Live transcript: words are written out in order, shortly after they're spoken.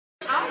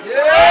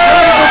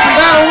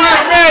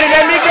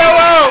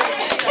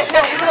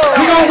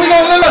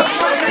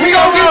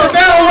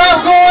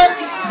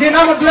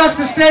dust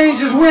the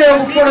stage as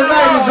well before the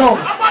night is over.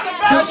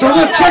 So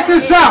look, check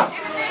this out.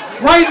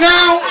 Right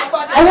now,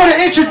 I want to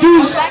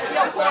introduce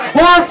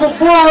Bar for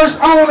Bars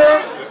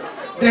owner,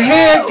 the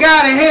head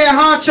guy, the head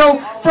honcho.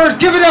 First,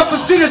 give it up for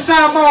Cedar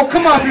Simon.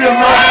 Come up here,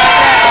 bro.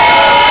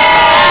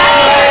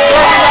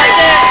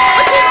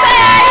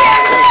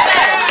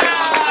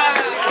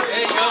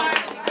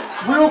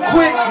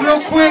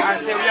 Real quick.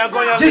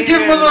 Just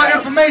give him a little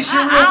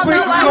information real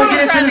quick. We're going to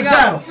get into this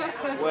battle.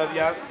 Where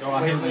y'all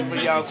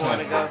going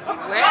to go?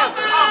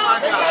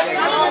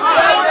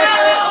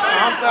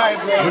 I'm sorry,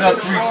 bro. What up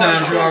 3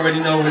 times? You already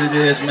know what it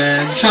is,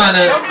 man. You're trying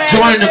to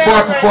join the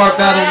Bar for Bar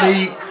Battle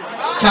League?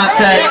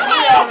 Contact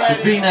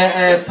Davina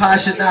at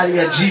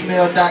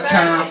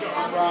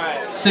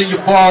passionati@gmail.com. Send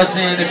your bars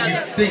in if you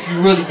think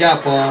you really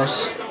got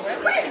bars.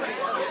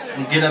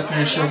 And get up here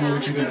and show me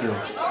what you can do.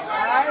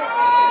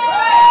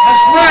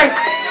 That's right.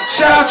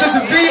 Shout out to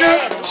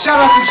Davina, shout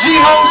out to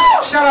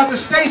G-Host, shout out to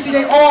Stacy.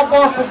 They all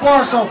bar for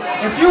bar. So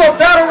if you're a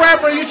battle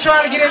rapper and you're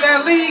trying to get in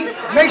that league,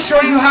 make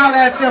sure you holler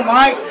at them, all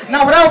right?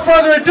 Now, without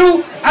further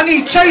ado, I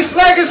need Chase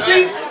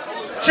Legacy.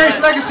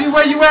 Chase Legacy,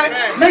 where you at?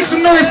 Make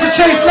some noise for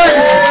Chase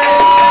Legacy.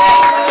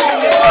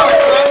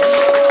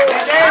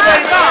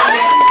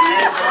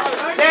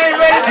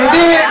 And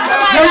then,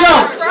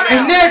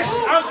 and next,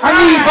 I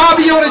need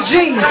Bobbio the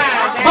Genius.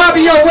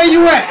 Bobbio, where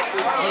you at?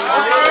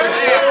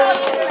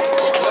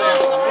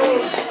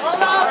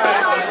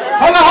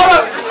 Hold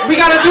up. We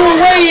gotta do a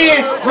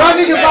weigh-in. Y'all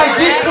niggas like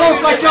get close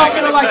like y'all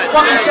finna like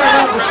fuck each other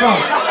up or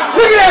something.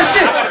 Look at that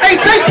shit. Hey,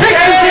 take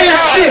pictures of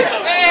this shit.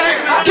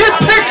 Get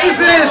pictures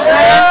of this,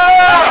 man.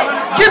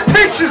 Get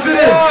pictures of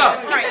this.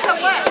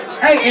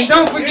 Hey, and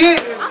don't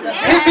forget,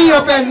 hit me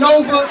up at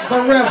Nova the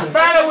Rebel.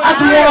 I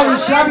do all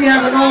this shit. I be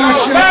having all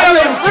this shit. I be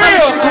having a ton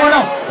of shit going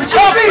on. But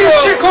you see this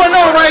shit going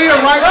on right here,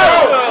 right?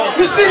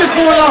 You see this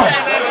going on.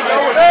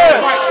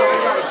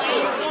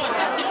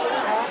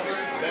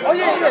 Oh,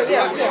 yeah.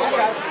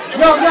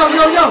 Yo.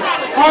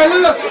 All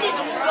right, look.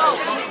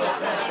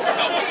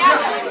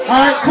 All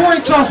right,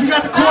 coin toss. We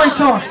got the coin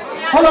toss.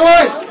 Hold on,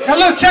 wait. Now,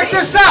 look, check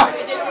this out.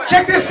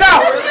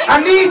 I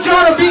need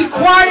y'all to be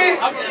quiet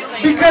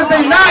because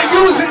they're not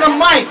using the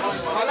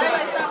mics.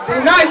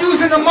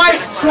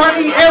 So I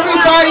need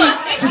everybody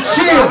to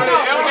chill.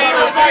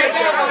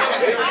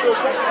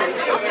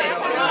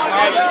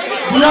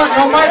 No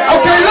mic?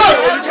 Okay, look.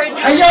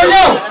 Hey, yo,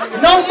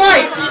 no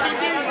mics.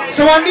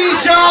 So I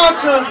need y'all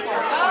to...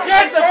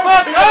 Get the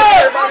fuck up!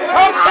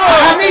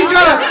 I need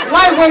y'all to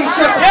lightweight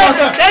shut the fuck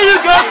up. There you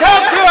go,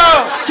 talk to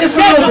him! Just a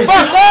little bit.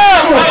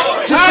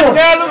 Just short.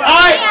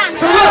 Alright,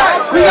 so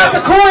look, we got the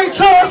coin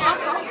toss.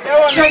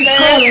 Chase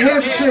calling,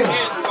 here's the chill.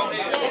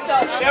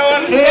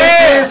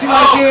 Here's he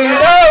like kids.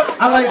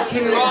 I like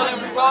kids.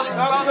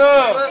 Talk to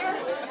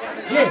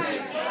him.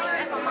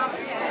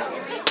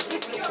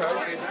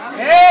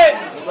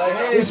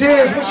 Yeah. It's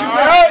his, what you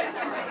got?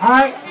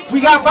 Alright,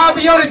 we got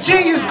Bobbio the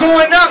Genius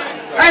going up.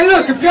 Hey,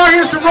 look, if y'all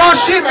hear some raw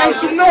shit, make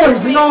some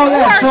noise and all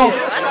that. So,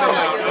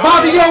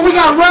 Bobbio, we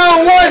got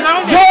round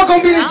 1. Y'all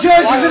gonna be the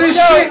judges of this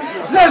shit.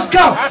 Let's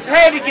go. I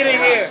paid to get in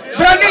here.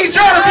 But I need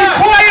y'all to be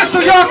quiet so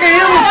y'all can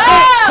hear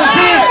what's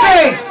being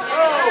said.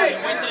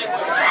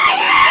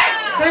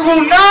 They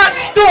will not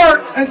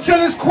start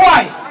until it's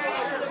quiet.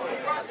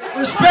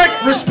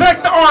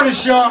 Respect the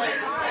artist, y'all.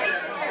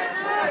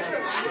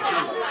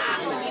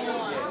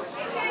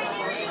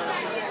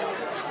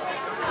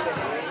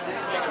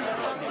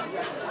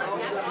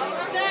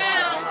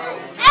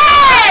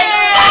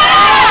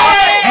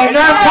 And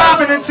not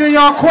popping until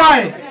y'all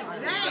quiet.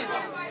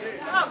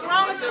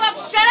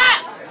 Shut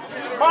up!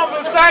 Come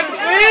on,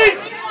 please!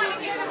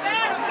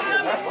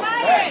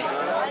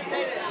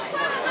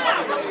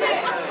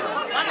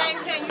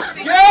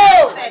 Yo!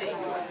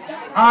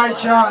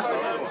 Alright, y'all.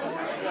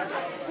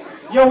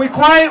 Yo, we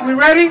quiet? We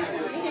ready?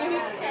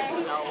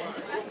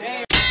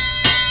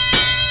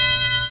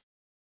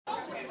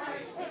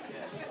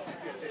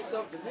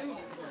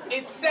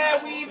 It's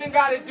sad we even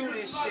gotta do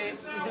this shit.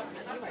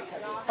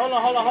 Hold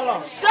on. Turn your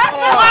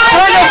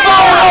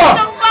phone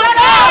off!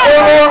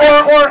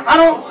 Or I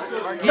don't...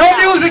 No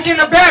music in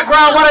the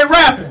background while they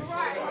rapping.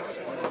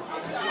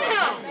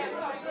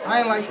 I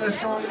ain't like that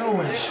song no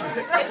way.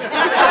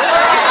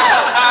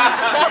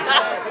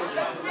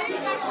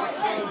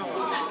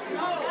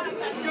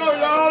 Let's go,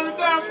 y'all. Hold it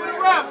down for the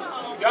rappers.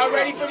 Y'all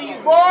ready for these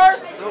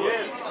bars? Let's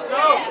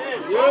go.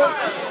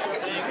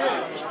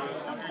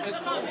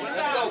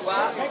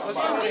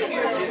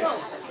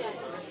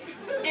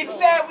 It's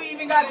sad we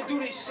even gotta do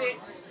this shit.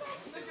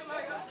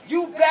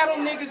 You battle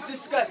niggas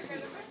disgust me.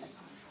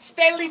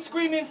 Steadily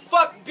screaming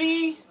fuck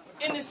B,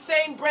 in the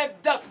same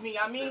breath duck me.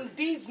 I mean,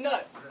 these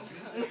nuts.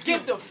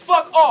 Get the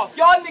fuck off.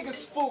 Y'all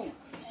niggas fool.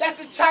 That's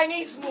the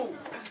Chinese move.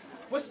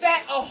 What's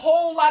that? A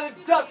whole lot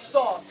of duck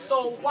sauce.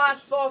 So why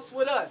sauce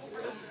with us?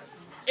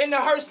 In the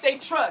hearse they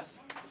trust.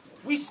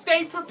 We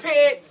stay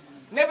prepared,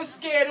 never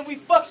scared, and we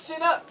fuck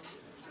shit up.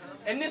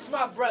 And this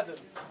my brother.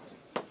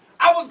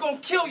 I was gonna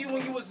kill you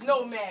when you was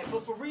nomad,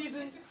 but for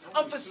reasons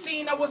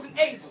unforeseen I wasn't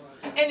able.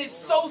 And it's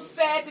so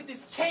sad that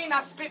this cane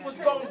I spit was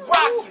gonna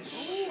rock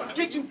you.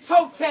 Get you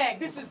toe tagged,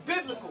 this is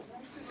biblical.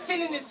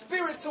 Sending the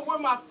spirit to where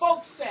my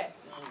folks at.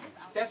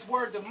 That's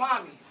word to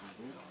mommy.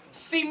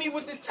 See me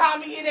with the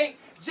Tommy, it ain't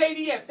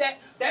JDF. That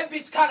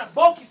bitch kind of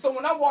bulky, so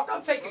when I walk,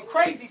 I'm taking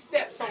crazy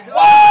steps. I'm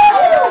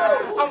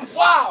wild. I'm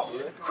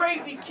wild.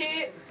 Crazy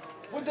kid.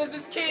 What does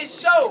this kid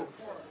show?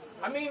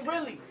 I mean,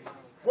 really,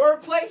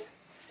 wordplay?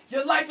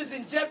 Your life is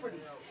in jeopardy.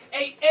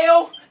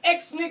 AL,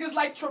 X niggas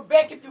like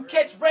Trebek if you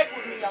catch wreck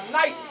with me. I'm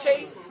nice,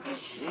 Chase.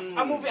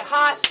 I'm moving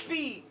high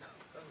speed.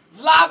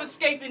 Live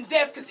escaping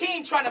death, cause he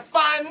ain't trying to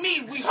find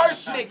me. We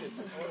hearse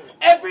niggas.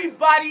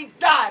 Everybody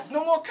dies.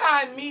 No more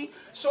kind me.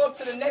 Show up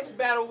to the next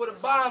battle with a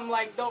bomb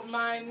like, don't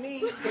mind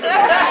me. Let's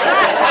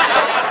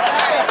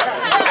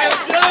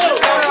go.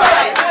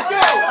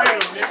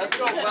 Let's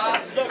go,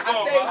 Bob.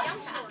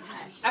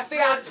 I say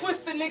I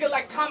twist the nigga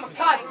like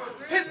kamikaze.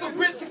 Pistol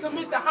grip to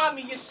commit the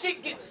homie. Your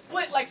shit gets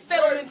split like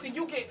settlements and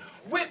you get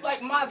whipped like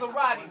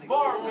Maserati.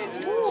 Bar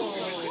with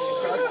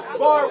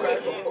Bar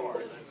with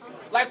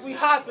like we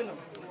hopping them.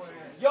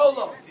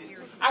 YOLO.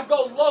 I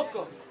go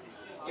local.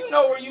 You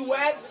know where you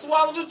at.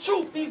 Swallow the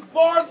truth. These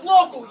bars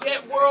local,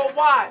 yet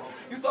worldwide.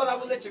 You thought I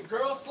would let your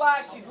girl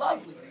slide? She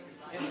lovely.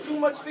 And too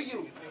much for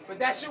you. But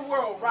that's your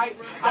world, right?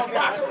 I'll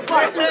rock her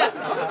right. Let's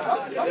go!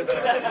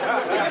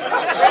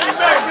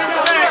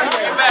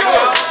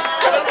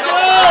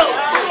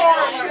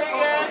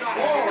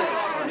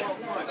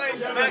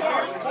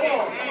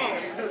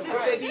 I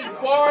say these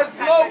bars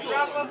local.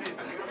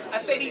 I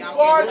say these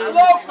bars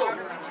local.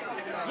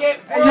 Hey,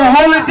 yo,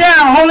 hold it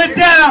down, hold it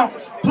down.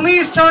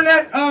 Please turn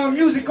that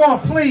music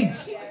off,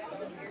 please.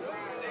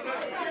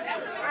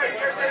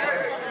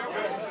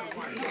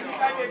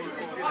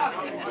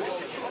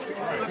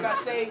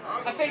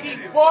 I say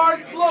these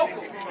bars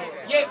local,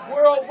 yet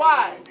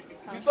worldwide.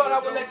 You thought I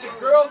would let your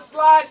girl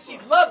slide? She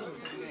lovely,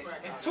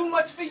 and too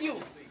much for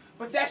you.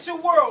 But that's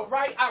your world,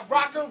 right? I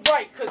rock her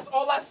right, cause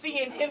all I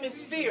see in him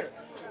is fear.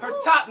 Her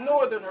top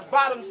northern, her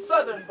bottom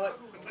southern, but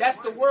that's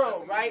the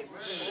world, right?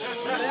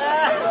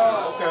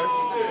 Okay.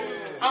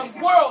 I'm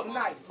world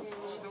nice,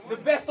 the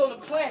best on the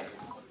planet.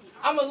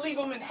 I'ma leave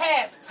him in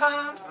half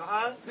time.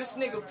 This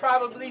nigga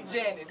probably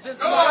Janet.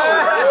 Just mob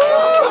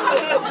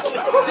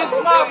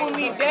with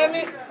me, damn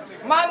it.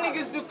 My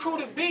niggas the crew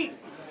to beat.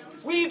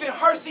 We even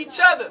hearse each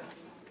other.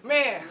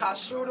 Man, how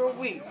short are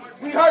we?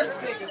 We hearse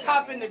niggas.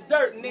 Hop in the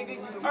dirt, nigga.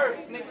 You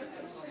earth, nigga.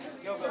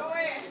 Yo, go.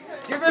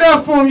 Give it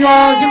up for him,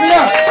 y'all. Give it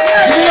up.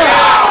 Give it up.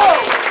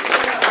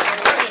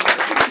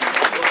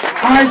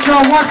 All right,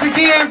 y'all. Once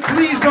again,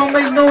 please don't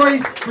make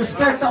noise.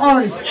 Respect the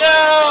artist.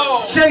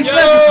 Yo! Chase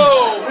Legacy.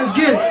 Let's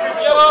get it.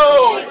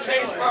 Yo!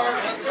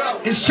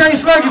 It's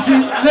Chase Legacy.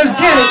 Let's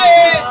get it.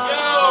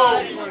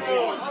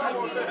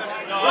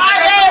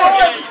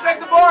 Respect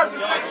the bars.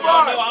 Respect the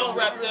bars. I don't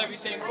rap to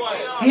everything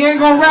quiet. He ain't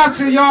gonna rap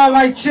to y'all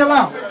like chill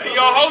out. Hey,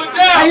 y'all hold it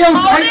down. Hey,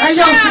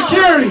 yo,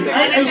 security.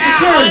 Hey,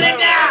 security.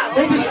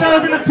 They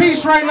disturbing the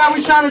peace right now.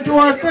 We trying to do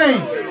our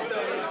thing.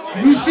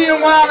 If you see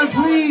them wildin',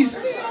 please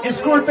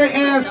escort their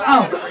ass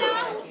out.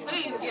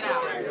 Please get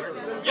out.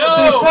 Yo!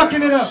 They're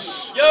fucking it up.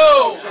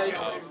 Yo!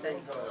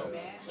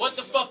 What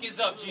the fuck is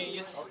up,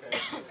 genius?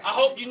 I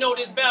hope you know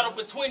this battle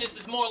between us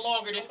is more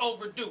longer than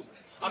overdue.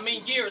 I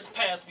mean, years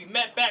passed, we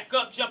met back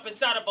up, jump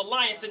inside of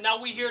Alliance, and now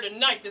we here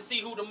tonight to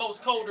see who the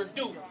most colder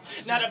do.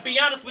 Now, to be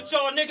honest with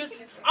y'all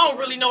niggas, I don't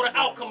really know the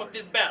outcome of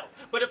this battle.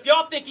 But if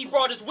y'all think he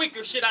brought his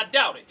weaker shit, I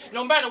doubt it.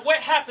 No matter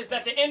what happens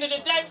at the end of the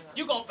day,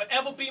 you gonna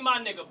forever be my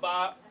nigga,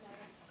 Bob.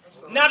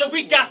 Now that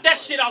we got that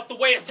shit out the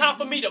way, it's time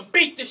for me to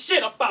beat the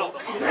shit up out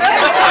of him.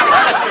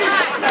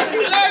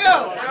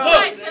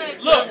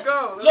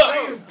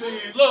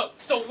 Look,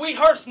 so we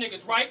hearse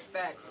niggas, right?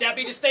 That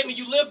be the statement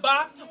you live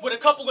by? With a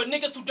couple of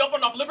niggas who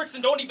dumping off lyrics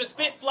and don't even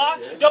spit fly?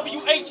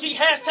 WHE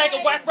hashtag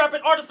a whack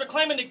rapping artist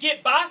proclaiming to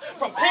get by?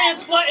 From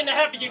pants flooding to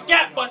having your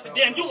gap busted,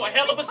 damn, you one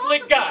hell of a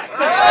slick guy.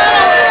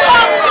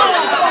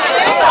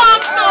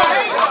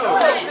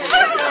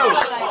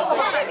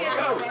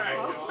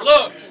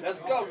 Look. Let's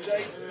go,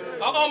 Jay.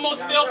 I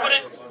almost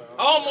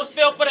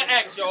fell for the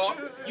act, y'all.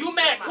 You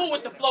mad cool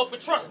with the flow, but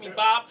trust me,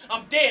 Bob,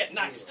 I'm dead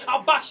nice.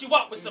 I'll box you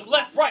out with some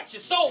left right.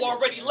 Your soul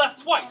already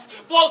left twice.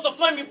 Flows will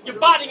flame your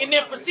body and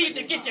then proceed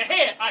to get your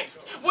head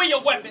iced. Where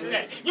your weapons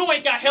at? You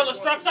ain't got hella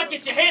straps. I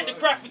get your head to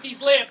crack with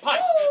these lead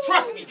pipes.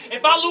 Trust me,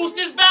 if I lose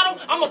this battle,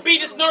 I'ma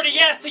beat this nerdy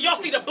ass till y'all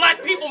see the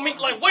black people meet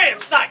like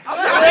websites.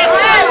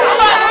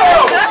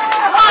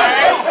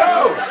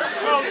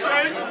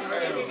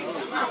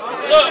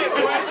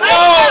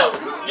 Look,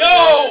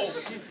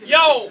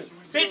 yo,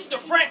 bitch, the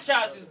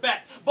franchise is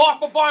back. Bar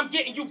for bar, I'm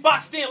getting you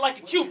boxed in like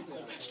a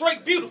cubicle.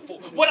 Straight beautiful.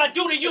 What I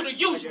do to you, the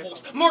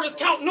usuals. Murders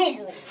count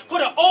numerals.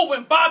 Put an O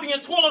in Bobby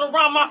and twirl it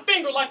around my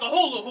finger like a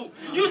hula hoop.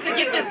 Used to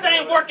get this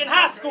same work in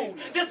high school.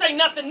 This ain't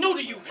nothing new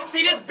to you.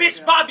 See, this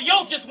bitch Bobby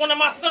O just one of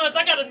my sons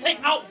I gotta take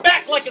out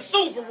back like a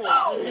Subaru.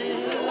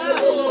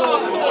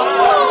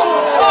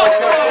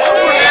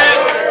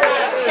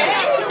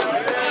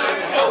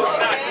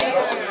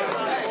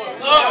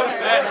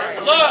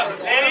 Look,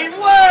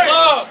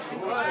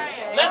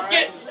 let's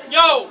get,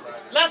 yo,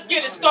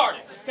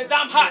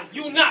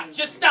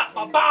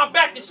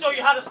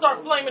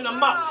 waving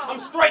them out. I'm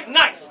straight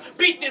nice.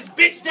 Beat this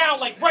bitch down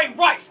like Ray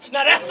Rice.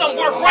 Now that's something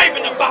worth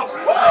raving about.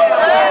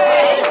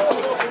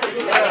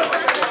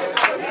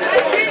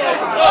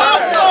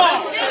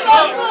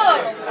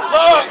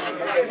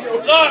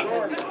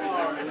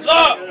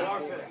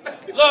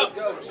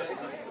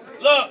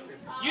 Look.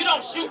 You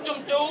don't shoot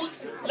them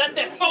dudes. Let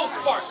that foe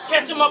spark.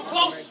 Catch them up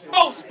close,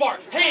 foe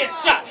spark.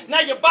 Headshot. Now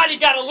your body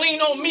gotta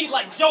lean on me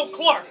like Joe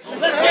Clark.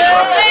 Let's get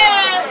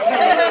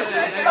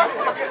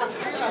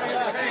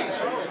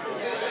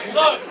it.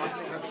 Look.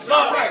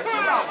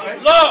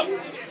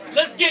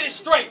 Let's get it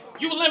straight.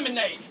 You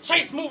lemonade.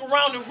 Chase move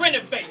around and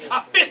renovate. I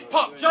fist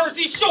pump.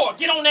 Jersey Shore.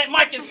 Get on that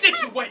mic and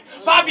situate.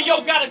 Bobby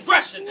O got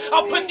aggression.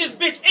 I'll put this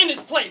bitch in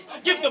his place.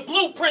 Give the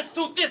blueprints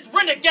to this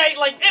renegade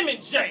like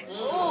M&J.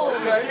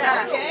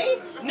 Okay.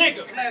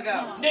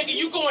 Nigga,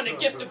 you going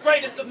against the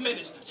greatest of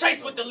minutes.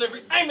 Chase with the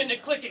lyrics. Aiming to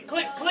click it.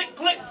 Click,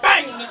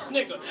 bang on this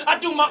nigga. I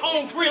do my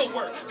own grill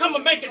work. Come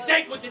and make a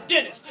date with the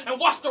dentist. And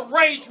watch the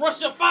rage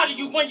rush up out of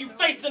you when you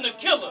facing a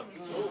killer.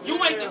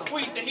 You ain't the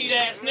squeeze the heat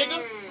ass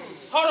nigga.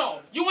 Hold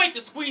on, you ain't the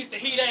squeeze the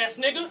heat ass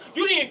nigga.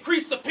 You the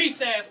increase the peace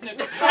ass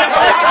nigga.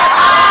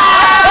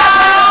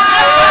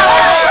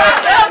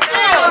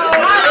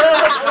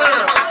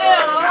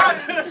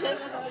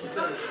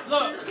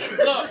 Look.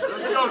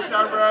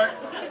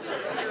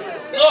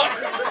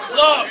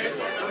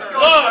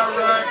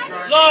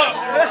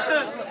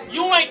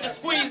 You ain't the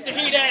squeeze the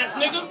heat ass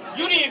nigga.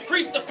 You the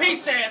increase the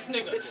peace ass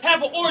nigga.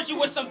 Have an orgy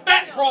with some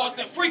fat broads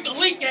and freak a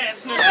leak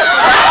ass nigga.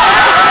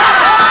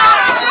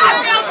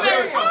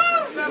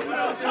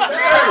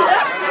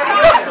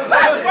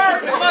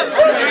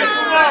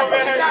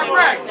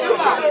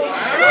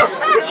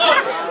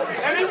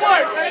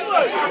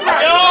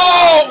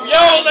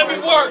 Yo, let me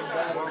work.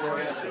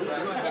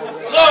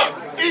 Look,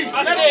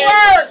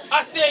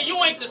 I said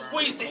you ain't the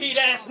squeeze the heat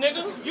ass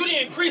nigga. You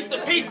the increase the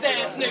peace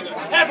ass nigga.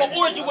 Have an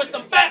orgy with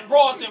some fat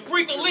broads and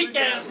freak a leak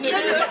ass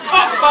nigga.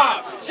 Up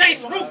Bob,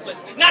 Chase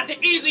ruthless, not the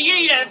easy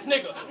E ass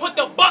nigga. Put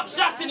the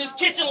buckshots in his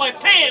kitchen like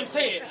Pam's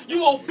head.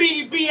 You old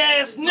B4B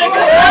ass nigga.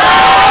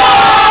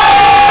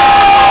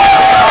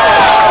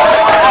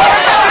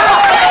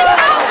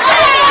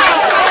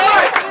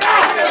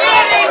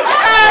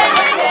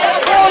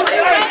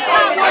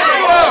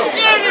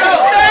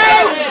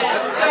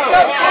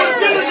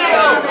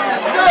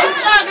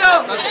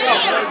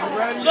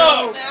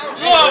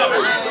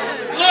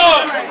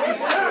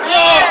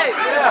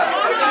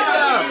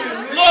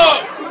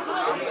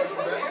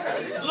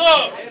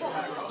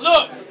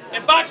 Look,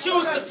 if I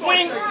choose to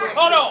swing,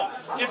 hold on.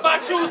 If I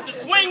choose to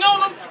swing on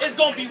them, it's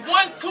gonna be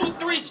 1, 2,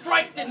 3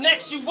 strikes that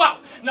knocks you out.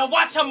 Now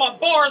watch how my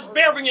bar's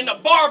burying the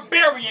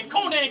barbarian.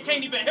 Conan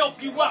can't even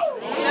help you out.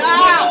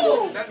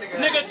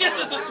 Nigga, this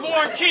is a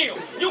sworn kill.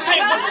 You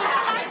can't.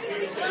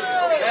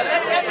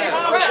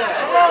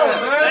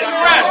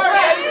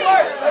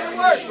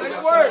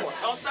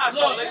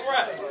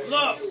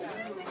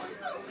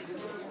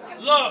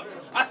 Look.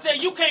 I said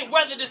you can't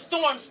weather the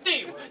storm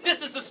still.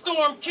 This is a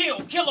storm kill,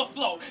 killer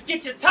flow.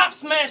 Get your top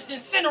smashed in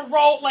center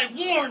roll like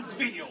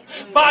Warrensville.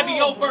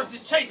 Bobby O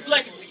versus Chase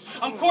Legacy.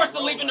 I'm course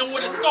to leaving them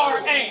with a scar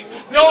aim.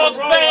 Dogs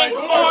bang,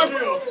 arms. Yeah,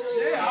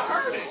 I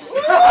heard it.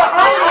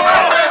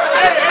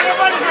 Hey,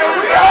 everybody here,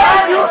 we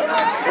heard you.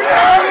 We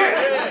heard it.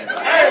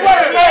 Hey,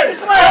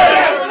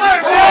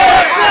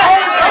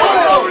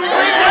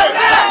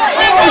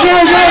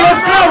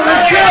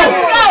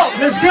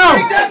 let's go.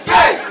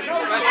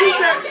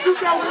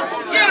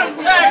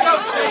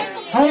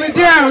 Hold it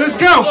down, let's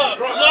go.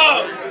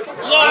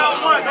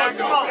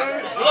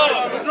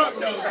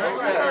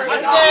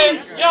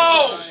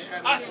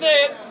 I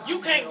said, you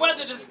can't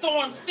weather the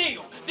storm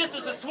still. This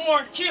is a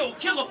sworn kill,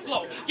 killer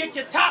flow. Get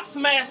your top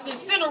smashed in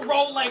center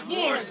roll like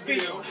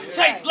Warrensville.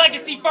 Chase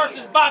Legacy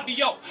versus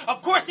Bobby O.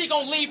 Of course he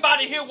gonna leave out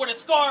of here with a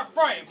scarred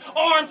frame.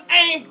 Arms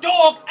aim,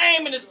 dogs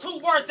aim, and it's 2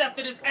 words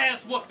after this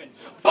ass whooping.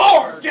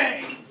 Bar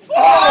game.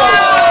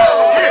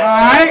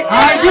 Alright,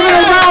 give it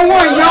a round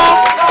 1, y'all.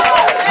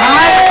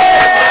 Alright.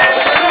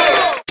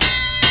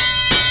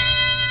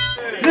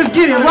 Let's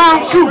get it,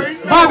 round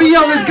 2. Bobby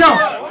O, let's go.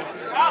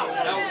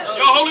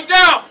 Yo, hold it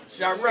down.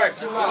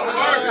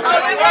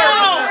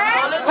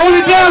 Hold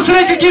it down so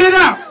they can get it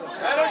out.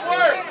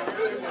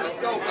 Let's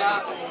go,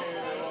 Bob.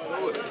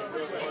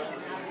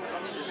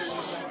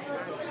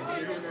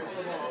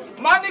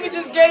 My nigga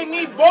just gave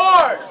me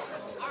bars.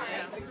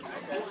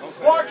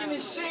 Barking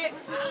and shit.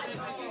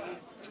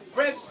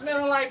 Breath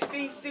smelling like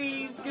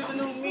feces, giving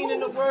new meaning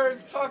to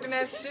words, talking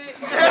that shit.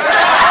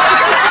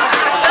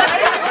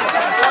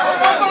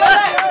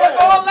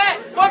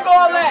 Fuck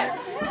all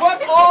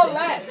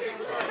that.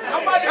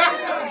 I'm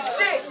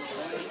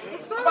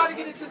about to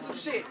get into some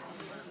shit.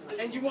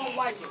 And you won't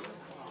like it.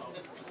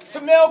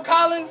 Tamel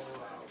Collins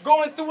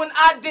going through an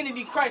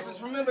identity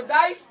crisis. Remember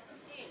Dice?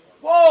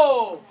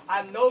 Whoa,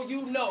 I know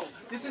you know.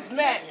 This is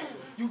madness.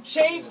 You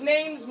change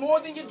names more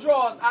than your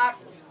draws.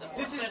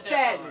 This is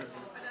sadness.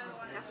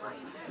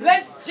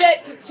 Let's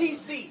jet to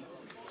TC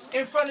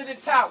in front of the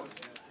towers.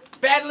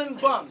 Battling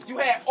bums. You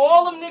had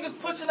all them niggas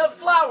pushing up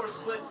flowers,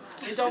 but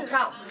It don't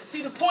count.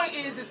 See, the point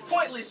is, it's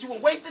pointless. You a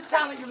waste of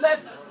talent. You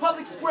left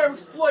public square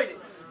exploited.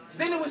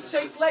 Then it was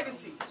Chase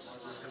Legacy.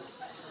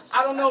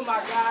 I don't know, my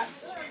guy.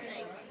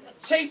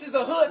 Chase is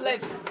a hood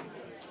legend.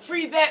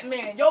 Free that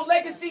man. Your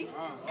legacy.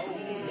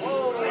 Wake up!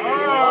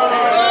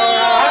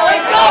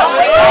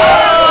 Wake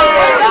up!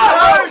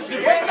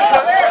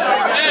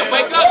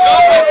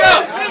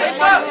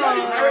 Wake up!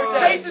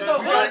 Chase is a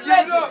hood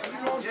legend.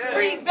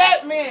 Free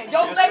that man.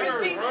 Your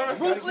legacy.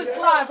 Ruthless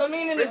lies. I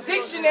mean, in the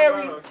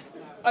dictionary,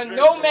 a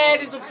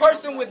nomad is a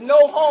person with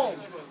no home.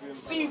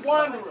 Sea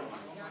wanderer.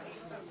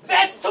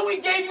 That's till we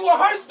gave you a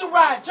hearse to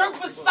ride. Jerk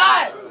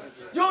besides.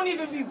 You don't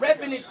even be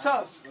repping it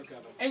tough.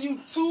 And you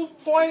 2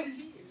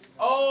 point.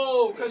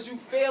 Oh, because you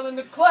fail in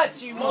the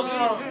clutch, you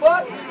emotional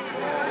fuck.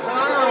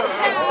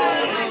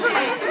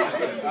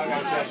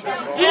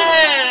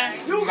 Yeah.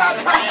 You got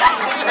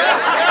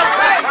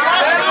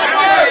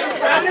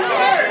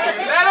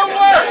Let him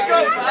work.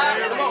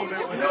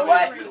 You know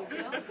what?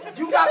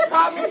 You got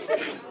problems.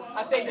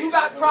 I say you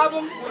got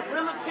problems with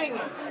real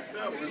opinions.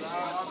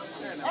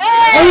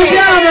 Hold it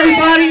down,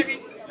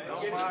 everybody.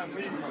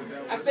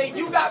 I say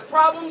you got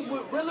problems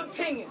with real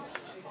opinions.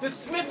 The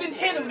Smith and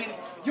hit him in it.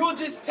 You'll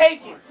just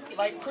take it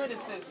like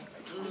criticism.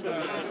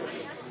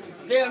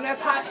 Damn, that's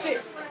hot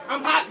shit.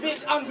 I'm hot,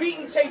 bitch. I'm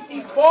beating Chase.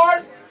 These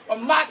bars are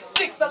Mach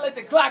 6. I let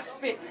the Glock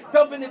spit.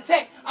 Dumping the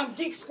tech. I'm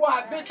Geek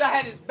Squad, bitch. I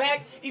had his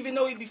back, even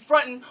though he be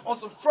fronting on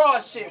some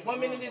fraud shit. 1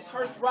 minute it's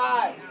hearse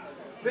ride.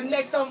 The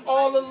next I'm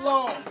all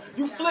alone.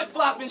 You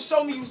flip-flop and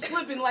show me you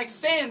slipping like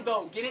sand,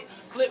 though. Get it?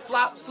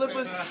 Flip-flop,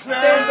 slippers,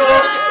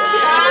 sandals.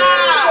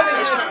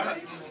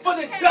 For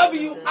the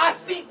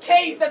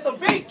W-I-C-K's, that's a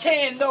big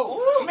can,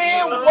 though.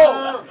 Man,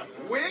 whoa.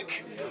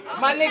 Wick?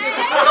 My niggas.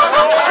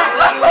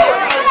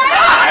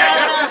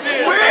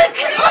 Wick?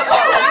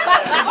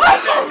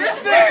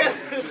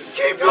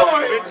 Keep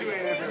going.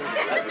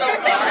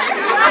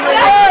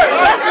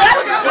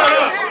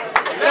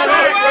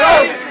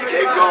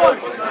 Keep going.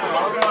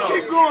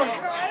 Keep going.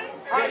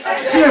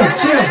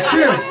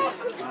 Chill.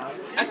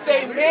 I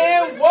say,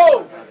 man,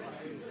 whoa.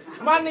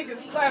 My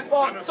niggas clap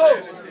off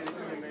toast.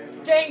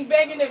 Gang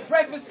banging at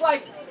breakfast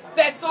like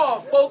that's all,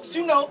 folks.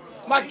 You know,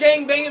 my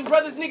gang banging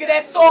brothers, nigga,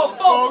 that's all,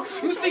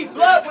 folks. You see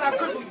blood when I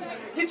cripple you.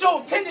 Get your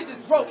appendages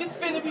broke. It's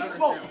finna be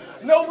smoke.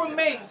 No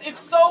remains. If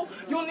so,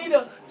 you'll need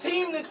a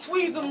team to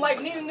tweeze them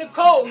like Nina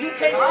Nicole. You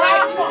can't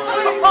crack it.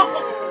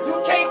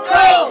 You can't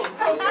go.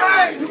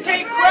 You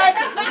can't crack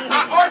it.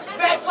 I arch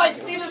back like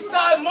Cedar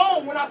Side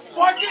Moan. When I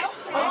spark it,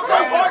 I'm so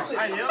heartless.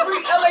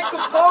 Free L.A.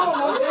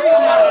 Capone.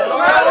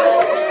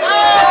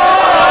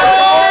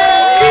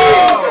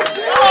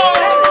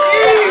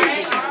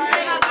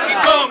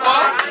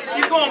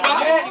 Keep going,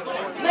 Bob.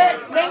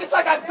 Man, it's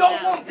like I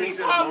don't want beef,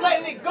 I'm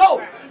letting it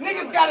go.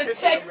 Niggas gotta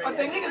check, I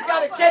say niggas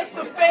gotta catch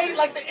the fade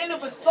like the end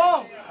of a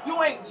song.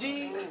 You ain't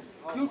G,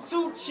 you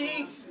 2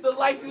 cheeks, the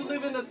life you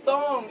live in a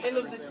thong. End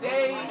of the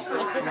day,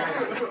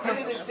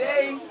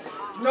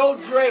 no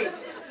Drake.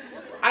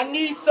 I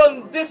need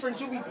something different,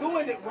 you be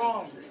doing it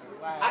wrong.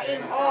 I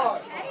end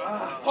hard,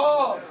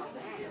 pause.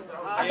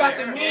 I got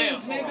the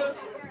means, nigga.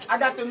 I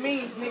got the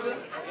means, nigga.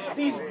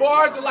 These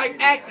bars are like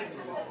acting.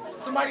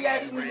 Somebody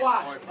asked me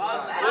why.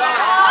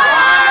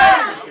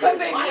 Because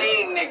they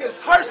lean niggas.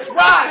 Hearse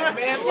ride,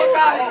 man. Fuck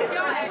out of here.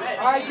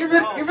 All right, give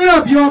it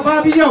up, yo,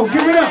 Bobby, yo,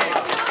 give it up.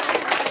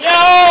 Yo.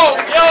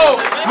 All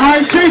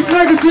right, Chase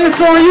Legacy, it's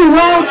on you,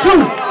 round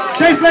 2.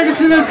 Chase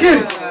Legacy, let's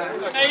get it.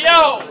 Hey,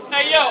 yo.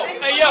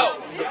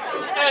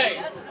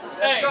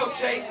 Hey. Go,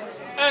 Chase.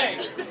 Hey.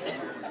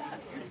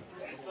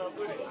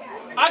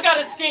 I got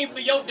a scheme for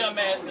your dumb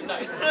ass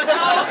tonight.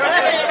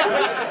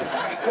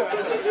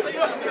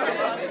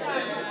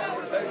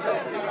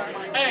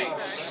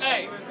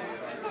 Hey.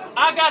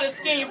 I got a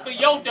scheme for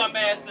your dumb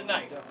ass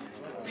tonight.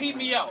 Peep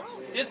me out.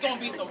 This gonna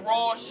be some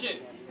raw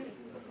shit.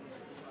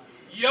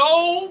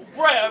 Yo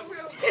breath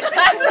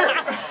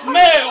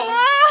smell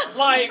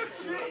like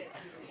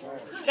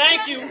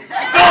thank you.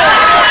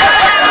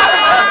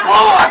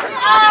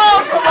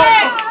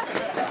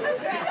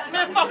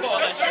 Man, fuck all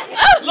that shit.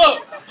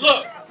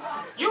 Look.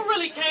 You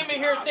really came in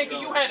here thinking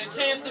you had a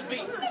chance to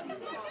beat.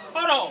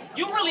 Hold on.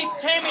 You really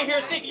came in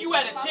here thinking you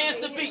had a chance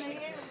to beat.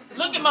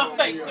 Look at my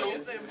face,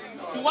 dude.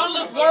 Do I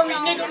look worried,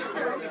 nigga?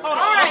 Hold on.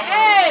 All right,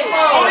 hey.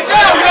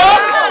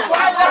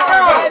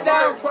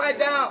 Quiet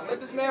down. Let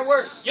this man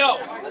work. Yo.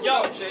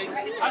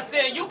 I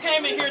said you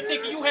came in here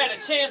thinking you had a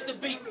chance to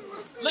beat.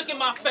 Look at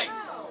my face.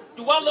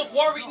 Do I look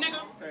worried,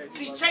 nigga?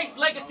 See, Chase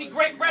Legacy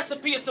great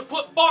recipe is to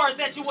put bars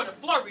at you with a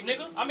flurry,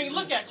 nigga. I mean,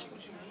 look at you.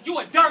 You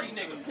a dirty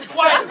nigga.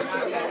 Quiet.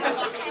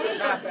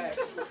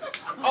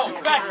 Oh,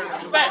 facts.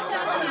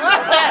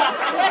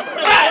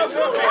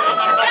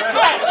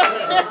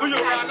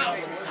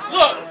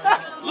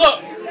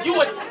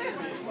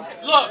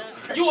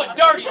 You a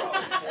dirty.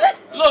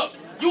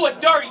 You a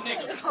dirty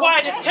nigga.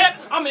 Quiet as kept,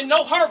 I'm in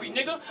no hurry,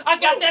 nigga. I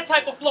got that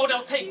type of flow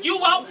that'll take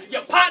you out,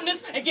 your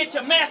partners, and get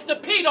your master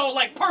peed on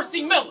like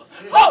Percy Miller.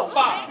 Oh,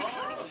 5.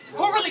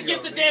 Who really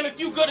gives a damn if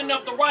you good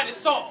enough to write a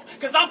song?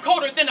 Cause I'm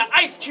colder than an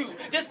ice cube.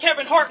 This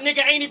Kevin Hart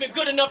nigga ain't even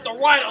good enough to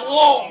write a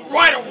law.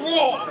 Right or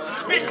wrong.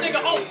 Bitch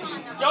nigga, oh,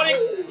 y'all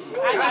nigga.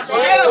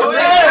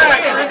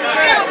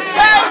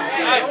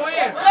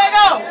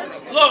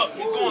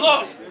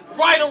 Look,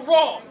 right or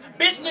wrong.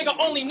 Bitch nigga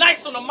only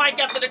nice on the mic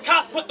after the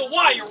cops put the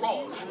wire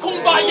on.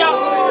 Kumbaya.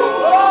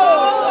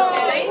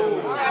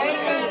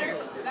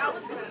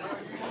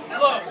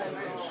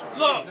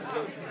 Look.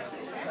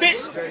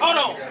 Bitch, hold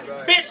on.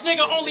 Bitch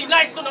nigga only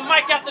nice on the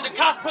mic after the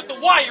cops put the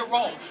wire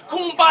on.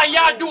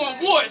 Kumbaya doing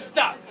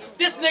Woodstock.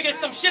 This nigga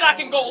some shit I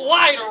can go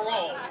lighter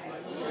on.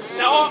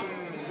 Now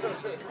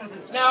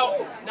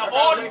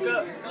all them,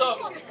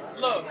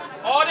 look,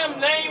 all them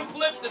name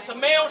flips, the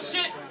Tamale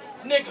shit,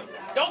 nigga,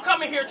 don't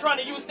come in here trying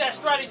to use that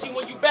strategy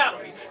when you battle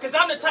me. Cause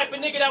I'm the type of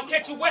nigga that'll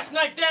catch you West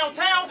Night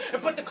downtown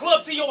and put the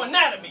club to your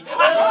anatomy.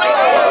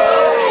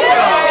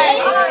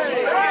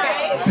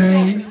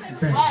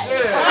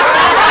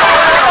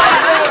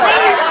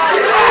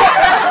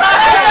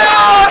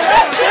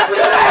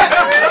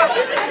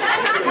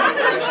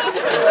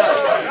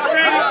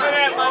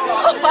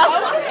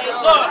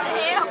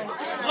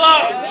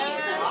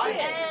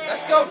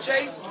 Let's go,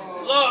 Chase.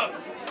 Look,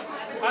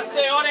 I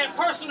say all that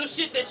personal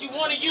shit that you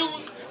want to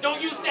use,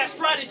 don't use that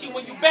strategy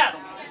when you battle.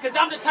 Cause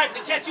I'm the type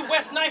to catch you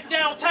West Knife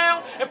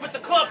downtown and put the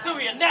club to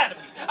your anatomy.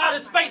 Out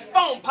of space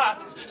phone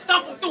posits,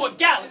 stump them through a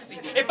galaxy.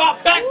 If I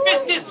back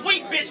fist this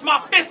sweet bitch,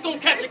 my fist gon'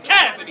 catch a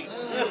cavity.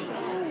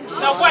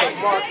 Now wait.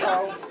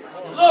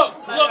 Look,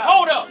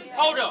 hold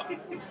up.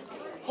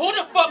 Who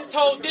the fuck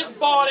told this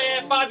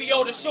bald-ass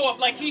Bobby-O to show up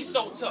like he's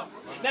so tough?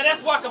 Now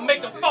that's why I can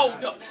make them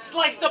fold up,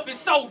 sliced up and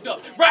sold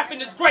up. Rapping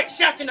is great,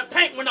 shacking the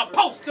paint when I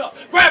post up.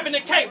 Grabbing the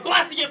K,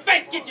 blasting your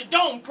face, get your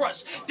dome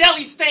crushed.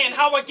 Deli stand,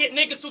 how I get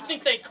niggas who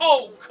think they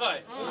cold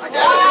cut.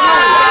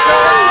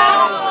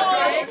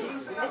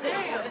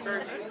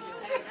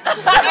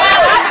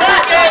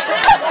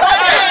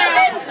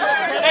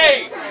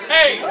 Hey.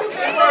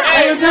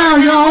 Hold it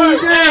down, y'all, hold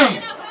it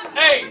down.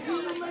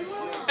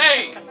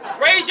 Hey,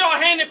 raise your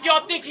hand if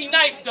y'all think he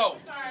nice though.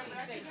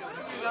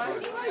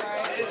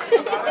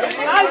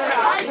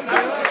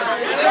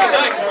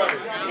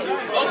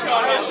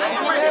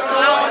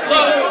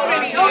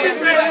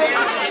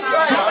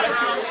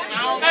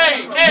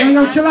 Hey,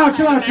 yo, chill out.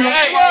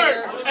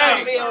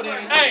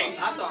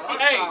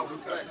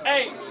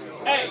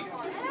 Hey.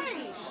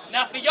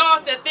 Now for y'all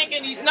that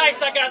thinking he's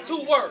nice, I got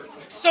 2 words.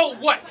 So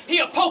what? He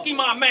a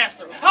Pokemon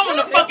master. How in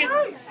the fuck is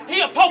he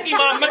a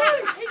Pokemon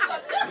master?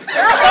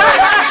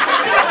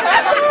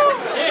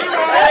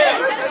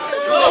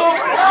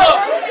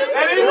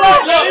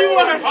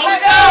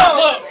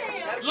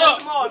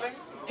 Look.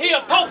 He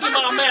a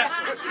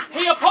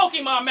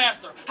Pokemon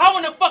master. How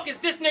in the fuck is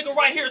this nigga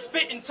right here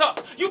spitting tough?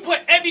 You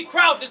put every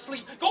crowd to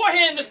sleep. Go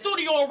ahead in the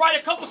studio and write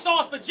a couple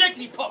songs for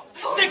Jigglypuff.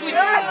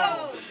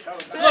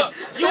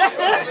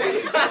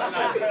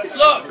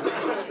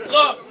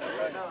 Look.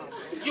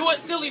 You a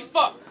silly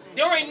fuck.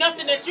 There ain't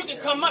nothing that you can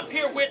come up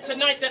here with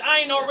tonight that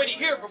I ain't already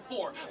here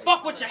before.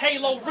 Fuck with your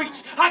Halo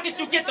reach. How could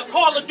you get the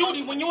Call of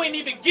Duty when you ain't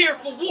even geared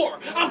for war?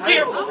 I'm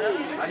geared for...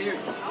 I hear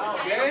you.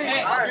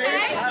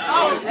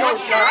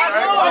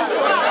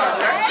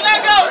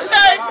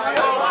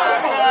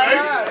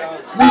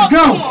 Let's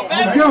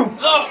go.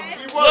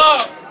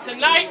 Look.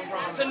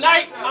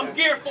 Tonight, I'm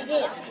geared for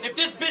war. If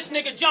this bitch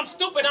nigga jumps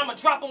stupid, I'ma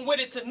drop him with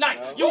it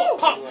tonight. You a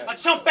punk, a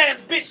chump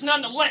ass bitch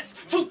nonetheless.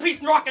 2-piece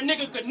rock a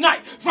nigga good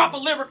night. Drop a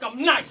lyric, I'm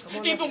nice.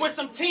 Even with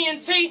some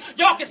TNT,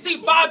 y'all can see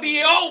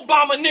Bobby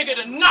Obama nigga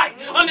tonight.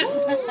 Bring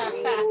that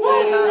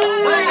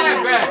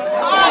back.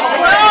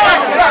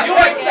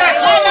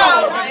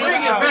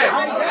 Bring it back.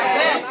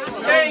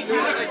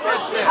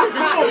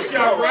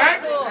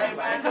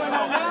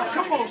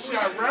 Come on,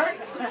 Chirac.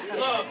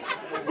 Look.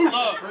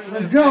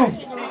 Let's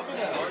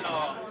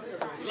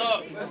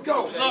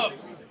go. Look.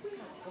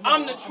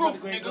 I'm the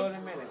truth, nigga.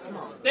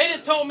 They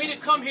done told me to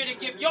come here to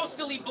give your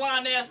silly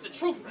blind ass the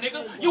truth,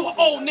 nigga. You an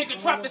old nigga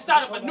trapped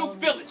inside of a new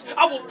village.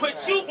 I will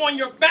put you on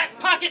your back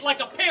pocket like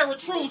a pair of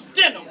True's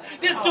denim.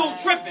 This dude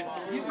tripping.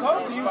 You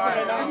cold, you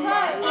say that.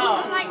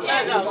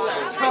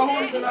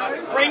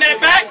 Bring that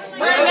back.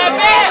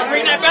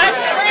 Bring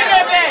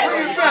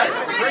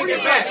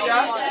it back,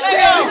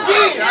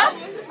 Shot.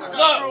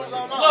 Look.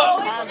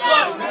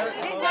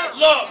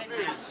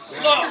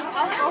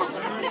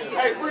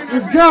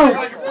 Let's go.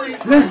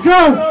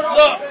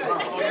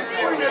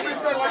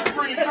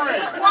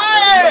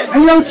 Hey,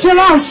 yo, chill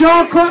out,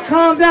 y'all.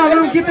 Calm down. Let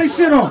them get their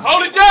shit on.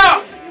 Hold it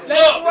down.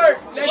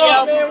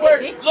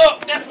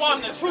 Look, that's why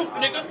I'm the truth,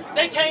 nigga.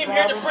 They came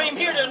here to bring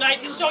here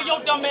tonight to show your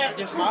dumb ass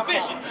the true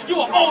vision.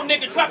 You an old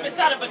nigga trapped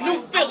inside of a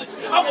new village.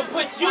 I will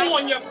put you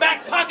on your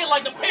back pocket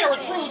like a pair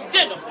of True's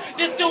denim.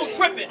 This dude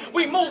tripping.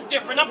 We move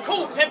different. I'm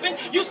cool, pimping.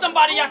 You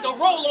somebody I can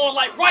roll on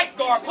like right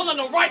guard. Pulling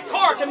the right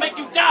card can make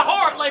you die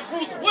hard like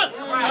Bruce Willis.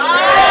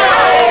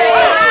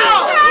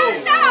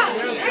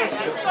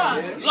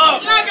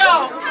 Look.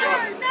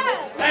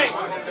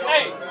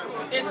 Hey.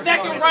 In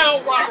second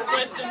round, Robert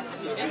Winston.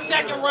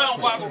 Second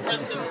round, Wobble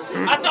Winston.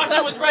 I thought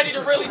you was ready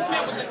to really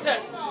spit with the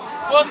test.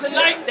 Well,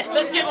 tonight,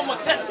 let's give him a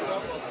test.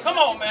 Come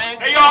on, man.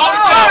 Hey, y'all.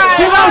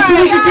 Chill out so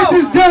we can get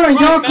this done,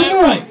 y'all. Come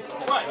on.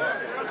 Right.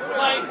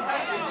 Like,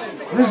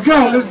 let's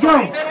go. Let's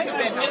go.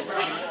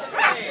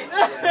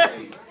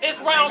 It's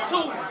round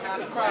 2.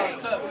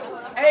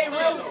 Hey,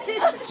 real,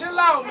 chill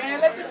out,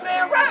 man. Let this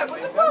man rap.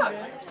 What the fuck?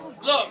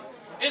 Look,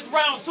 it's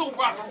round 2,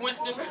 Robert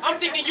Winston. I'm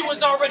thinking you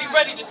was already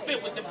ready to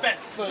spit with the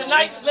best.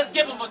 Tonight, let's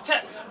give him a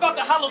test. Fuck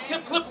a hollow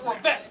tip clip or a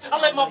vest. I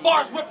let my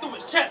bars rip through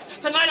his chest.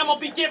 Tonight, I'm gonna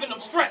be giving him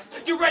stress.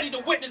 You ready to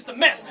witness the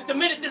mess? The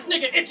minute this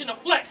nigga itching to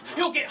flex,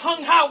 he'll get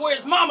hung high where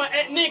his mama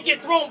at and then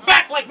get thrown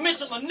back like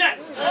Michelin Ness.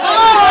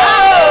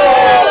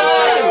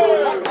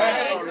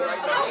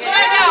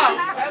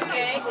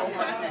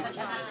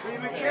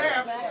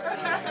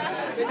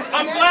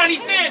 I'm glad he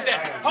said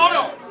that. Hold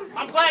on.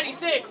 I'm glad he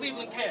said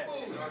Cleveland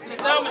Cavs. Because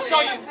now I'm going to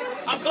show you.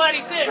 I'm glad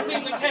he said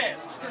Cleveland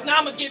Cavs. Because now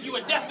I'm going to give you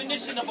a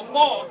definition of a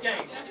ball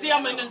game. See,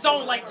 I'm in the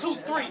zone like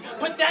 2-3.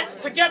 Put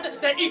that together,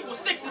 that equals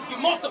 6. If you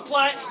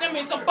multiply it, that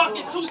means I'm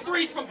bucking 2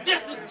 threes from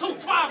distance, 2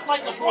 twice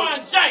like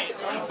LeBron James.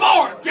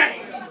 Ball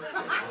game.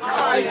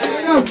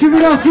 Give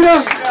it up, get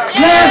up.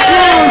 Last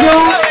round,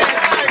 y'all.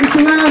 It's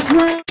the last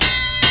round.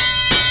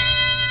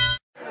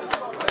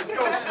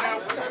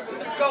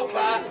 Let's go,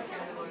 Bob.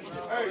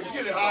 Hey,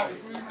 get it, Hop.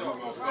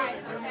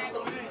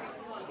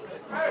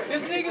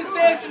 This nigga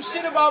said some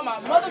shit about my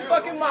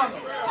motherfucking mama.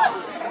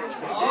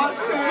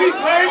 He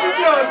played the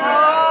dozen.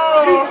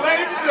 He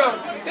played the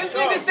dozen. This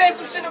nigga said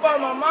some shit about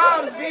my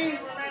mom's, B.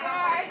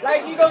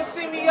 Like he gonna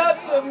send me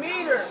up to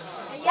meet her.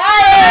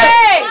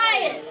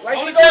 Like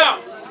he gonna,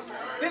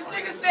 this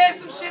nigga said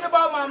some shit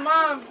about my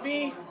mom's,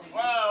 B.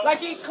 Like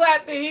he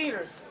clapped the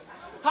heater.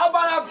 How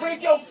about I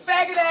break your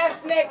faggot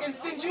ass neck and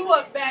send you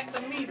up back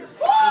to meet her?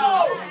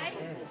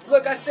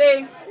 Look, I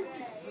say,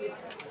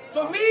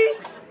 for me,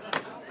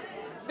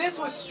 this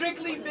was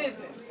strictly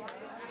business.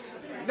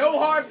 No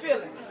hard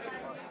feelings.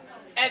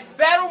 As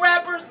battle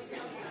rappers,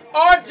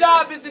 our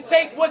job is to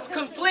take what's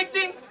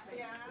conflicting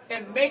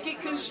and make it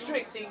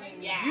constricting.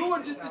 And you were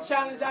just the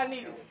challenge I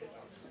needed.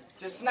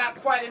 Just not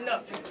quite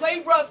enough. You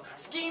play rough,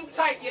 scheme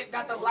tight, yet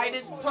got the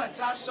lightest punch.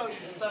 I'll show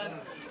you, son.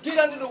 Get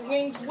under the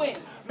wings, win.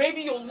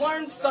 Maybe you'll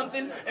learn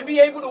something and be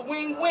able to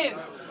win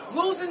wins.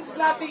 Losing's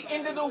not the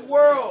end of the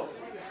world.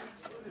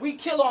 We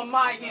kill on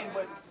my end,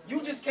 but you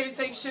just can't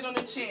take shit on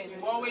the chin.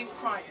 You always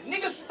crying.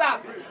 Nigga,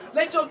 stop it.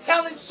 Let your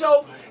talent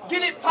show.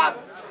 Get it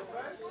poppin'.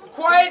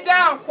 Quiet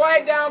down,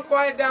 quiet down,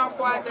 quiet down,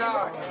 quiet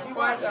down,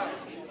 quiet down.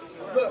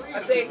 Look,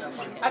 I say,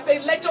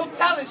 let your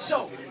talent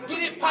show. Get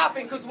it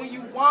poppin', cause when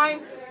you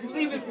whine, you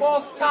leaving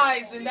false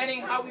ties, and that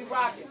ain't how we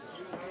rock it.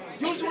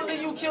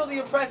 Usually you kill the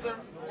oppressor.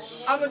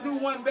 I'ma do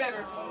one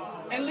better,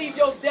 and leave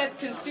your death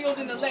concealed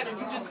in the letter.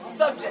 You just a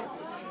subject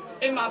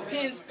in my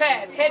pen's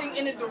pad, heading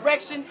in the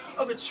direction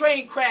of a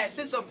train crash.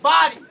 This a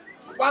body.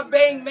 Why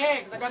bang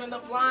mags? I got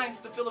enough lines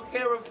to fill a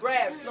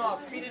paragraph. No,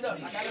 speed it up.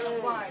 I got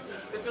enough lines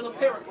to fill a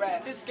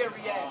paragraph. This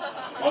scary ass.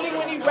 Only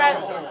when he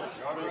raps.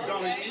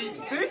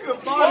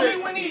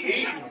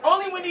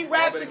 Only when he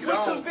raps is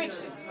with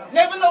conviction.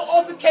 Never no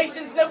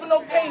altercations, never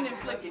no pain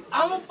inflicted.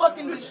 I'ma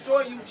fucking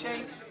destroy you,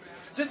 Chase.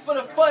 Just for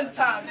the fun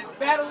time. This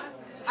battle,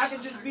 I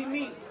can just be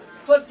me.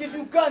 Plus give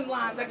you gun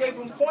lines. I gave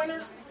him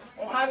pointers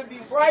on how to be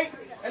bright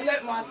and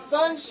let my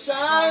sun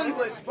shine,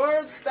 but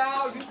bird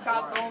style, you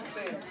copped on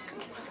sale.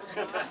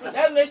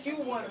 That'll make you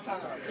one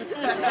time.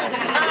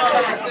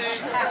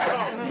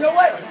 You know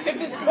what? If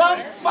this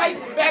bum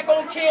fights back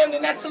on cam,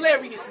 then that's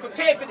hilarious.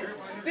 Prepare for this.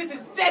 This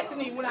is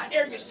destiny when I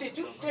air your shit.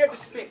 You scared to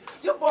spit.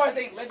 Your bars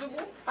ain't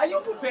legible. How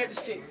you prepare the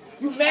shit?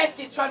 You mask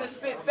it trying to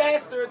spit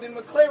faster than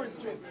McLaren's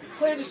drip.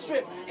 Clear the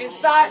strip.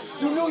 Inside,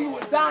 you knew you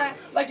were dying.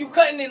 Like you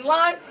cutting in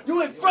line,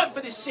 you in front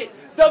for this shit.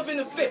 Dub in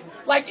the fifth.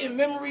 Like in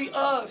memory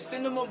of.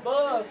 Send them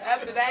above.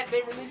 After that,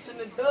 they releasing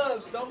the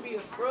dubs. Don't be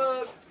a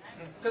scrub.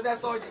 Because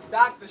that's all your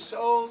doctor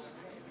shows.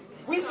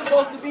 We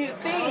supposed to be a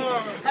team.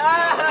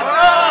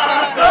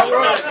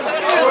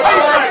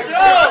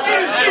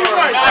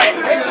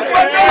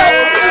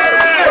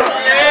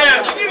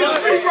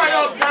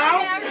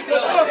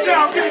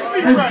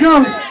 Let's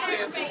go.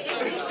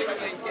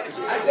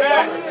 I said,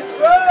 don't be a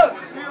scrub.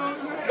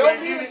 Don't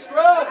be a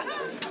scrub.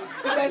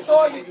 Because that's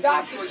all your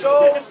doctor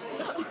shows.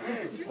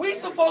 We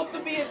supposed to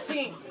be a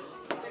team.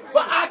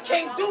 But I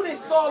can't do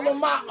this all on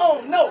my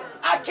own. No,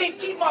 I can't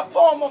keep my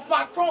palm off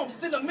my chrome.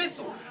 Send a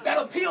missile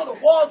that'll peel the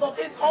walls off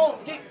his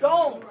home. Get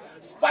gone.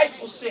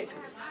 Spiteful shit.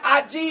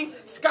 IG,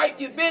 Skype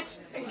your bitch,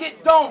 and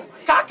get dome.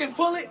 Cock and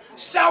pull it,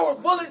 shower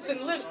bullets,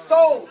 and lift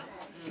souls.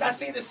 And I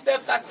see the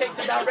steps I take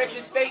to direct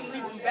his fate and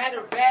leave him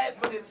battered bad,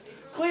 but it's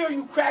clear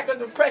you crack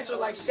under pressure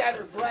like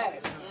shattered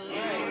glass.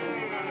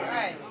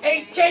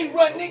 8K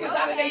run niggas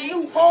out of their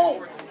new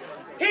home.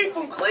 He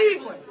from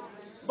Cleveland,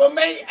 but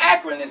made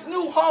Akron his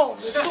new home.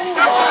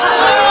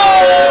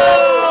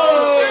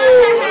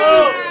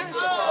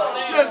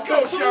 Let's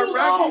go,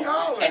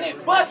 Chirac. And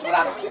it busts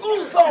without a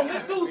school zone.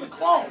 This dude's a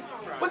clone.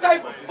 What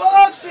type of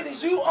fug shit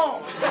is you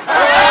on?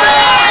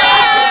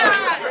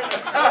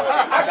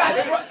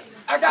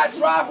 I I got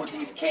drive with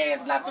these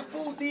cans, not the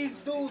food these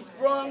dudes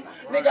brung.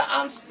 Nigga,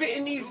 I'm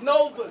spitting these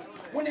Novas.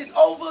 When it's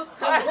over,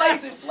 I'm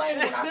blazing flame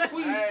when I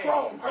squeeze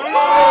chrome. I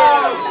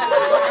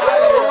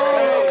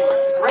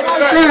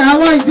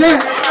like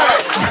that.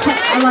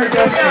 I like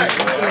that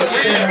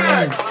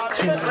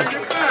shit.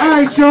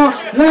 Alright, y'all.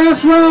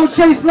 Last round,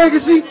 Chase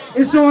Legacy.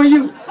 It's on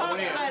you.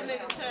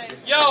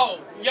 Yo.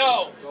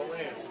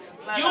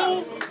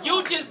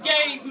 You just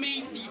gave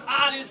me the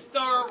oddest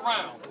third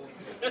round.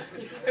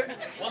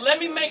 Well, let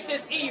me make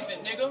this even,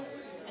 nigga.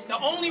 The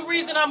only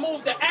reason I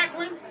moved to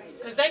Akron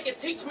is they can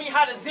teach me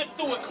how to zip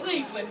through a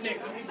Cleveland,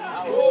 nigga.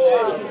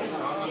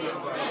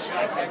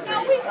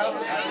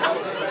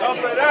 Don't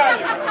say that.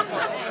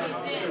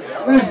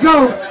 Let's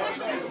go.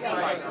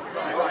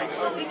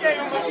 He gave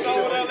him a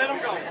soda. Let him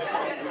go.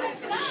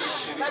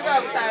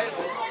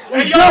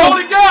 Let's Hey, go. y'all, hold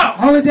it down.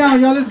 Hold it down,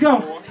 y'all. Let's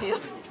go.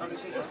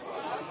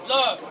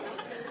 Look,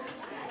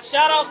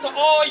 shout outs to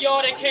all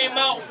y'all that came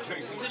out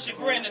to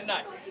Chagrin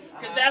tonight.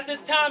 Cause after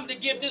it's time to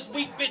give this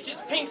weak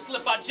bitch's pink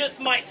slip, I just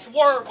might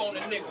swerve on a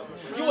nigga.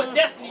 You a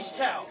Destiny's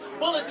Child.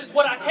 Bullets is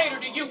what I cater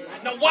to you.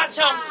 Now watch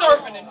how I'm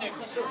serving a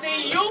nigga.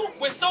 See, you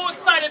were so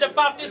excited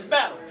about this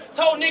battle.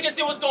 Told niggas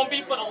it was gonna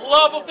be for the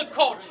love of the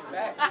culture.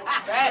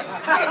 Facts.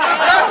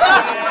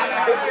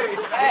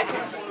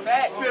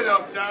 Sit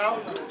up,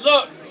 child.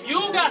 Look,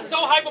 you got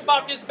so hype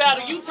about this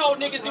battle, you told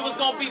niggas it was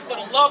gonna be for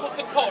the love of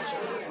the culture.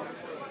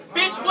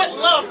 Bitch, what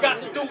love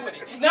got to do with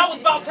it? Now it's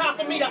about time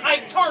for me to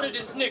Ike Turner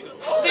this nigga.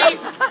 See?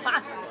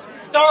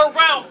 Third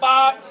round,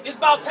 Bob. It's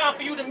about time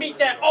for you to meet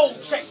that old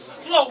chick.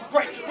 Flow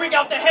break. Bring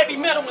out the heavy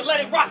metal and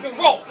let it rock and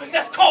roll.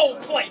 That's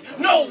Coldplay.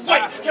 No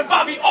way can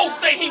Bobby O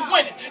say he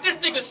winning. This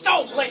nigga's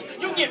so late.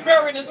 You get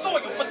buried in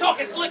soil for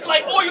talking slick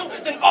like oil,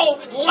 then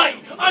lay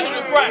under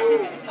the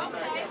ground.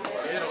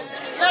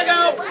 Let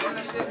go.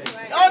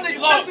 Y'all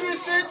niggas messing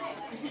with shit.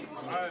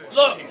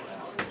 Look.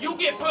 You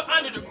get put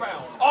under the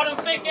ground. All them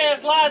fake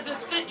ass lies and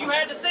shit you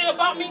had to say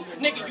about me,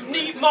 nigga, you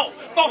need more.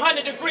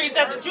 400 degrees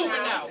as a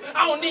juvenile.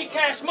 I don't need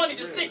cash money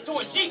to stick to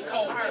a G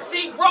code.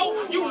 See,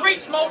 bro, you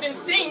reach mode and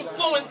steam's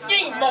flowing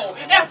scheme mode.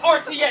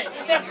 FRTA,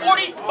 that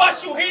 40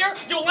 bus you here,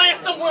 you'll land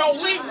somewhere on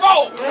Lee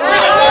Road. Bring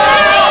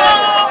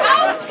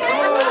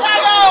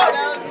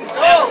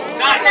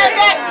that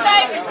back,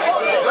 Chase.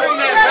 Bring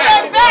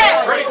that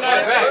back. Bring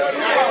that back.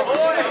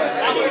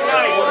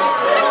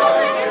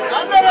 I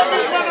know that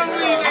bitch wanna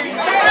leave.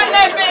 Bring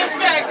that bitch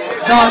back.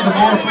 Dog the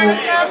morpho.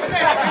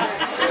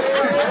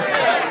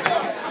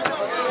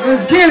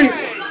 Let's get it.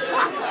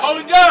 Hold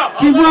it down.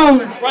 Keep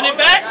rolling. Run it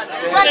back.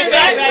 Run it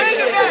back.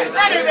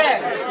 Run it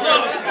back.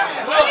 Look.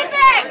 Run it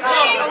back.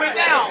 Hold it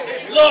down.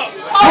 Look.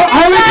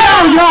 Hold it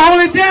down, y'all.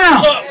 Hold it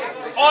down. Look.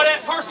 All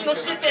that personal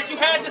shit that you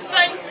had to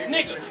say,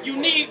 nigga, you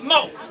need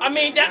more. I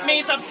mean, that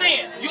means I'm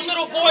saying, you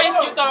little boys,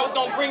 you thought I was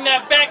gonna bring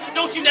that back.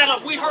 Don't you now,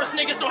 we hearse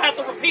niggas don't have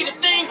to repeat a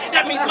thing.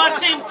 That means my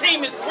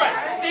team is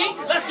cracked. See,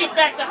 let's get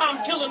back to how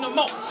I'm killing the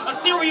most. A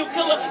serial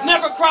killer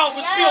never cried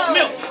with spilled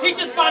milk. He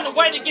just find a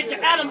way to get your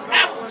Adam's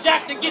apple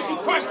jack to get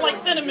you crushed like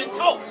cinnamon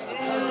toast.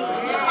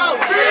 Oh,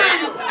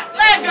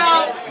 let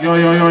go. Yo.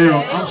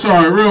 I'm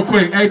sorry, real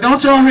quick. Hey, don't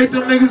y'all hate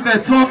them niggas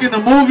that talk in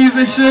the movies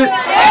and shit?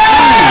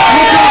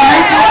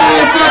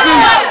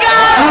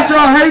 Don't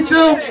y'all hate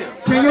them?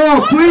 Can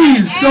y'all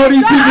please show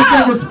these people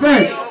some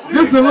respect?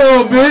 Just a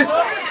little bit.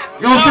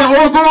 You know what I'm saying?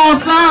 Or go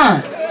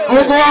outside.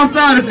 Or go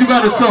outside if you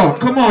gotta talk.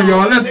 Come on,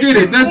 y'all. Let's get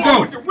it. Let's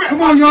go.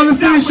 Come on, y'all. Let's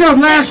finish up.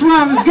 Last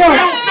round. Let's go.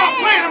 Stop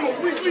playing. I'm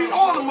gonna release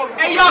all the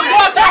motherfuckers. Hey, y'all, go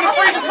out there and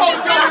free the coach.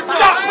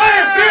 Stop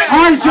playing, bitch.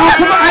 All right, y'all.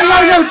 Come on. Hey,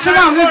 yo, chill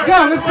out. Let's go.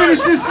 Let's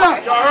finish this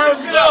up. Y'all heard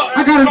me?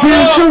 I got a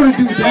damn show to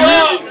do,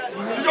 damn.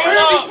 Y'all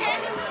hear me?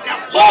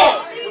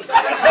 Look.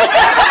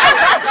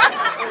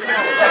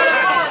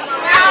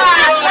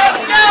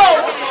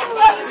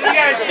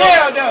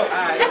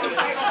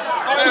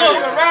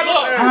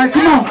 All right,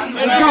 come on.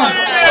 Let's go.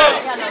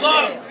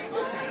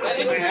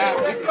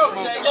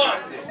 Look,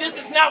 this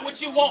is not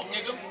what you want,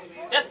 nigga.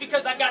 That's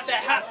because I got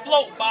that hot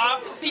flow,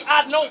 Bob. See,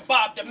 I know,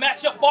 Bob, to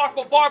match up bar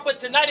for bar, but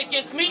tonight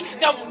against me,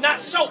 that will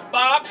not show,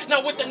 Bob.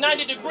 Now, with the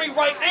 90-degree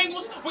right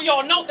angles, we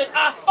all know that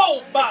I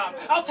fold, Bob.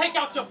 I'll take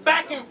out your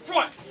back and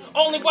front.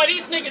 Only way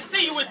these niggas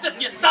see you is if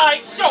your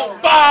side show,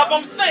 Bob,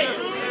 I'm saying.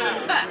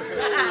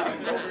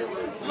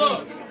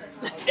 Look,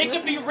 it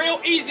could be real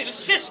easy to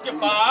shish you,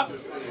 Bob.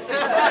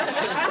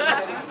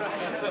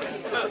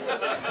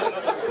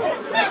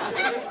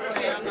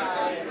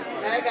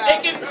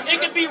 It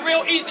could be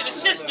real easy to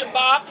shish you,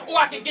 Bob, or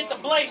I can get the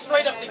blade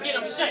straight up to get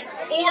him shanked.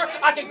 Or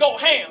I can go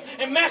ham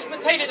and mashed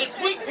potato to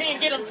sweet pea and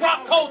get him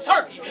drop cold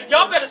turkey.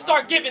 Y'all better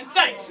start giving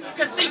thanks,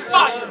 cause see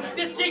fire,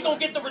 this G gon'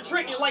 get the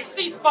retreating like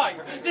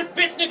ceasefire. This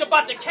bitch nigga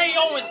about to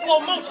KO in slow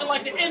motion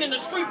like the end in a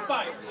street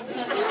fight.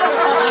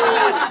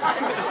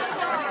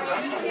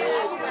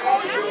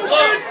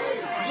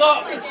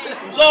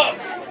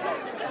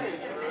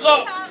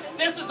 Look,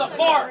 this is a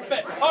bar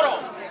fest. Hold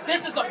on.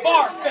 This is a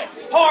bar fest.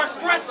 Hard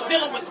stress,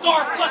 dealing with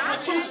scar plus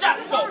with 2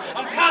 shots go.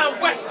 I'm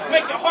Kanye West,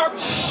 make your heart.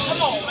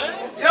 Come on, man.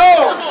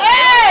 Yo!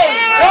 Hey!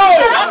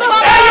 Yo!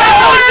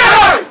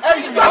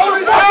 Hey,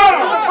 hold it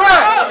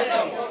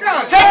down!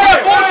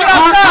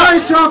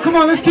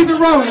 on, let's keep it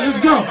rolling. Let's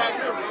go.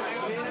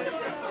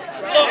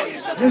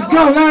 Let's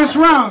go, last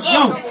round.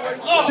 Yo,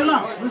 chill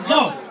out. Let's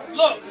go.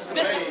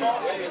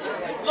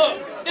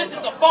 Look, this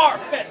is a bar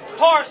fest.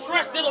 Hard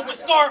stress dealing with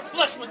scarred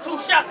flesh when 2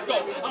 shots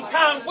go. I'm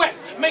Con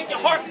West, make your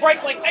heart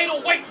break like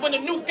 808s when the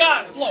new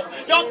God flow.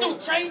 Y'all through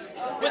Chase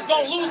was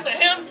gonna lose to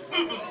him?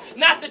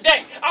 Not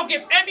today. I'll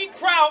give every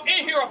crowd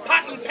in here a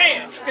pot and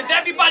pan, cause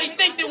everybody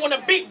think they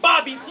wanna beat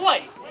Bobby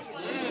Flay.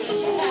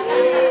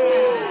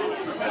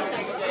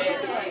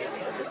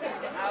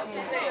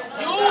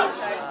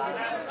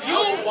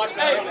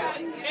 Hey,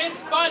 it's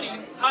funny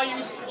how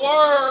you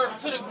swerve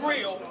to the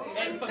grill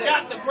and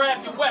forgot to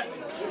grab your weapon.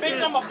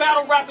 Bitch, I'm a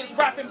battle rapping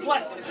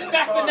blessings.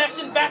 Back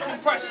finessing, back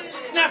impression.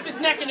 Snap his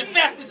neck in the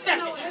fastest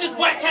second. This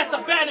white cat's a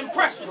bad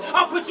impression.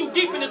 I'll put you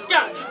deep in the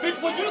sky.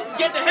 Bitch, when you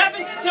get to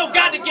heaven, tell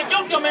God to give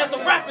your dumb ass a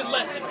rapping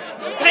lesson.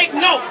 Take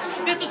notes.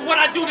 This is what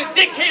I do to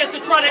dickheads to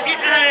try to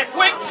get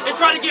quick and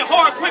try to get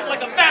hard quick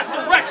like a fast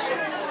erection.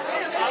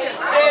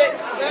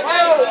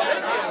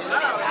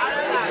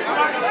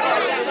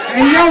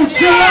 Hey, yo,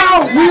 chill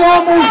out. We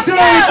almost done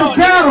with the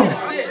battle.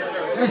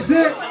 That's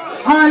it.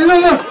 All right,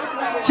 look.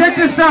 Check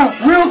this out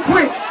real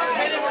quick.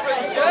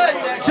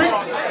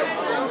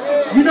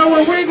 You know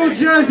what? We ain't gonna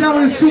judge that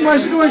one. It's too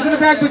much noise in the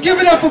back. But give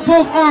it up for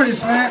both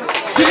artists, man.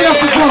 Give it up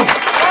for both.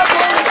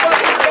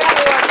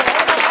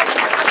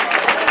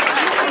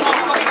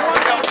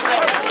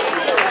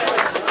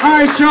 All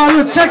right, y'all.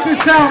 Look, check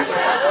this out.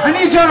 I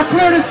need y'all to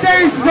clear the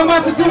stage because I'm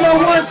about to do my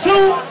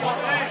 1-2.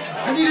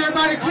 I need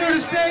everybody to clear the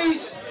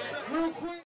stage.